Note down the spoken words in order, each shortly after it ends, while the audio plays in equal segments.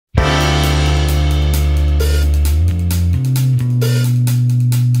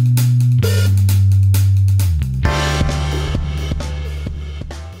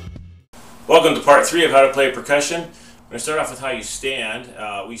Welcome to part 3 of how to play percussion. I'm going to start off with how you stand.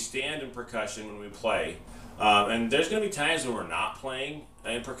 We stand in percussion when we play. And there's going to be times when we're not playing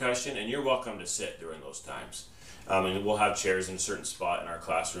in percussion, and you're welcome to sit during those times. And we'll have chairs in a certain spot in our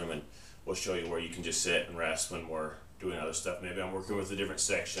classroom, and we'll show you where you can just sit and rest when we're doing other stuff. Maybe I'm working with a different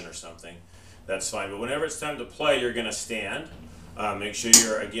section or something. That's fine. But whenever it's time to play, you're going to stand. Make sure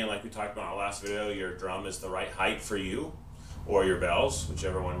you're, again, like we talked about in our last video, your drum is the right height for you, or your bells,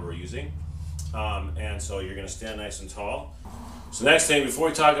 whichever one we're using. And so you're going to stand nice and tall. So next thing, before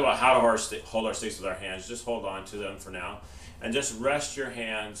we talk about how to hold our sticks with our hands, just hold on to them for now. And just rest your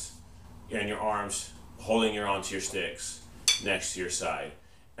hands and your arms holding onto your sticks next to your side.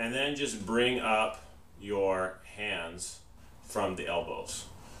 And then just bring up your hands from the elbows.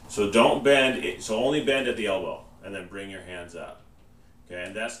 So don't bend, so only bend at the elbow and then bring your hands up. Okay,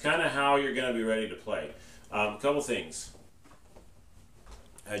 and that's kind of how you're going to be ready to play. A couple things.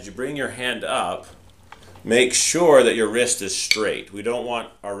 As you bring your hand up, make sure that your wrist is straight. We don't want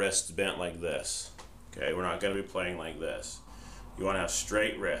our wrists bent like this. Okay, we're not going to be playing like this. You want to have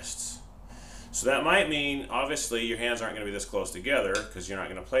straight wrists. So that might mean, obviously, your hands aren't going to be this close together because you're not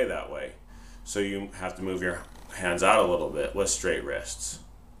going to play that way. So you have to move your hands out a little bit with straight wrists.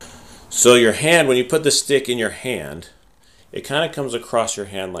 So your hand, when you put the stick in your hand, it kind of comes across your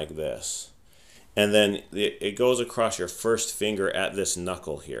hand like this. And then it goes across your first finger at this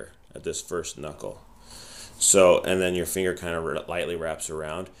knuckle here, at this first knuckle. So, and then your finger kind of lightly wraps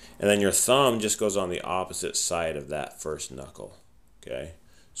around. And then your thumb just goes on the opposite side of that first knuckle. Okay?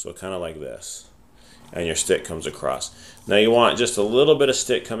 So kind of like this. And your stick comes across. Now you want just a little bit of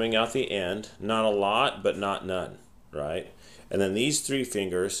stick coming out the end. Not a lot, but not none. Right? And then these 3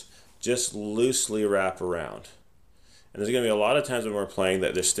 fingers just loosely wrap around. And there's going to be a lot of times when we're playing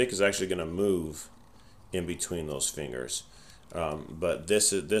that the stick is actually going to move in between those fingers. But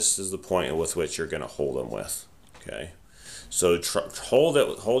this is the point with which you're going to hold them with. Okay, so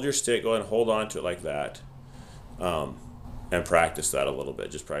hold your stick, go ahead and hold on to it like that, and practice that a little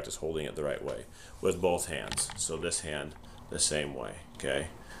bit. Just practice holding it the right way with both hands. So this hand the same way. Okay,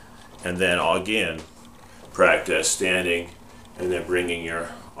 and then again practice standing and then bringing your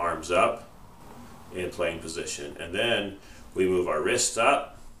arms up in playing position, and then we move our wrists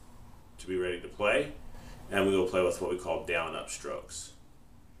up to be ready to play, and we will play with what we call down up strokes.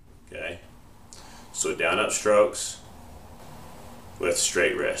 Okay, so down up strokes with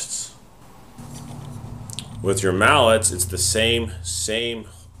straight wrists. With your mallets, it's the same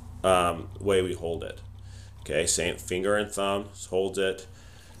way we hold it. Okay, same finger and thumb holds it.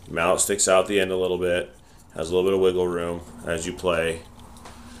 Mallet sticks out the end a little bit, has a little bit of wiggle room as you play.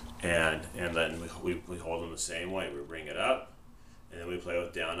 And then we hold them the same way. We bring it up, and then we play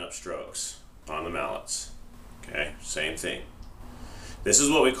with down-up strokes on the mallets. Okay, same thing. This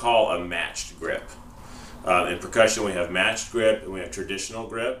is what we call a matched grip. In percussion, we have matched grip and we have traditional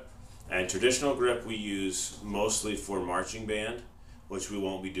grip. And traditional grip we use mostly for marching band, which we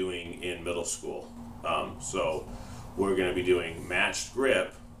won't be doing in middle school. So we're going to be doing matched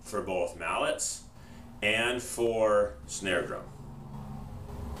grip for both mallets and for snare drum.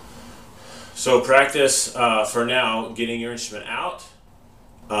 So practice for now getting your instrument out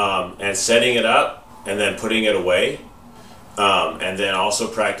and setting it up and then putting it away, and then also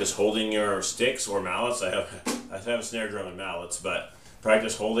practice holding your sticks or mallets. I have a snare drum and mallets, but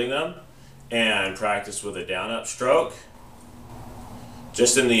practice holding them and practice with a down up stroke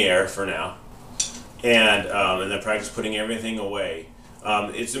just in the air for now, and then practice putting everything away.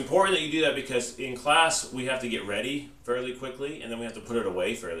 It's important that you do that because in class we have to get ready fairly quickly, and then we have to put it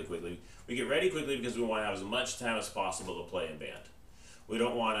away fairly quickly. We get ready quickly because we want to have as much time as possible to play in band. We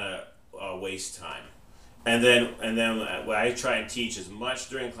don't want to waste time. And then what I try and teach as much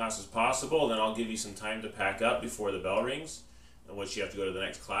during class as possible. Then I'll give you some time to pack up before the bell rings, in which you have to go to the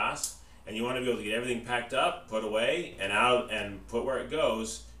next class. And you want to be able to get everything packed up, put away, and out, and put where it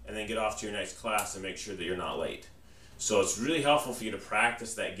goes, and then get off to your next class and make sure that you're not late. So it's really helpful for you to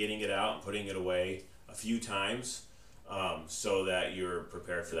practice that getting it out and putting it away a few times. So that you're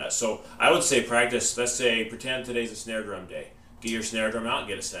prepared for that. So I would say practice, let's say, pretend today's a snare drum day. Get your snare drum out,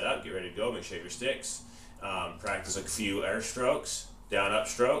 get it set up, get ready to go, make sure you have your sticks. Practice a few air strokes, down up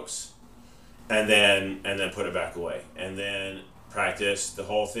strokes, and then put it back away. And then practice the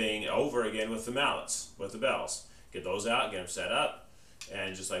whole thing over again with the mallets, with the bells. Get those out, get them set up,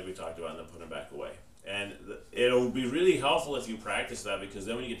 and just like we talked about, and then put them back away. And it'll be really helpful if you practice that, because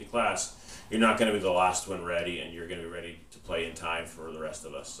then when you get to class, you're not going to be the last one ready, and you're going to be ready to play in time for the rest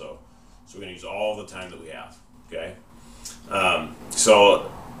of us. So we're going to use all the time that we have. Okay.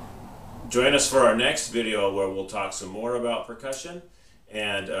 So join us for our next video where we'll talk some more about percussion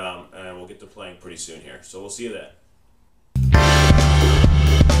and we'll get to playing pretty soon here. So we'll see you then.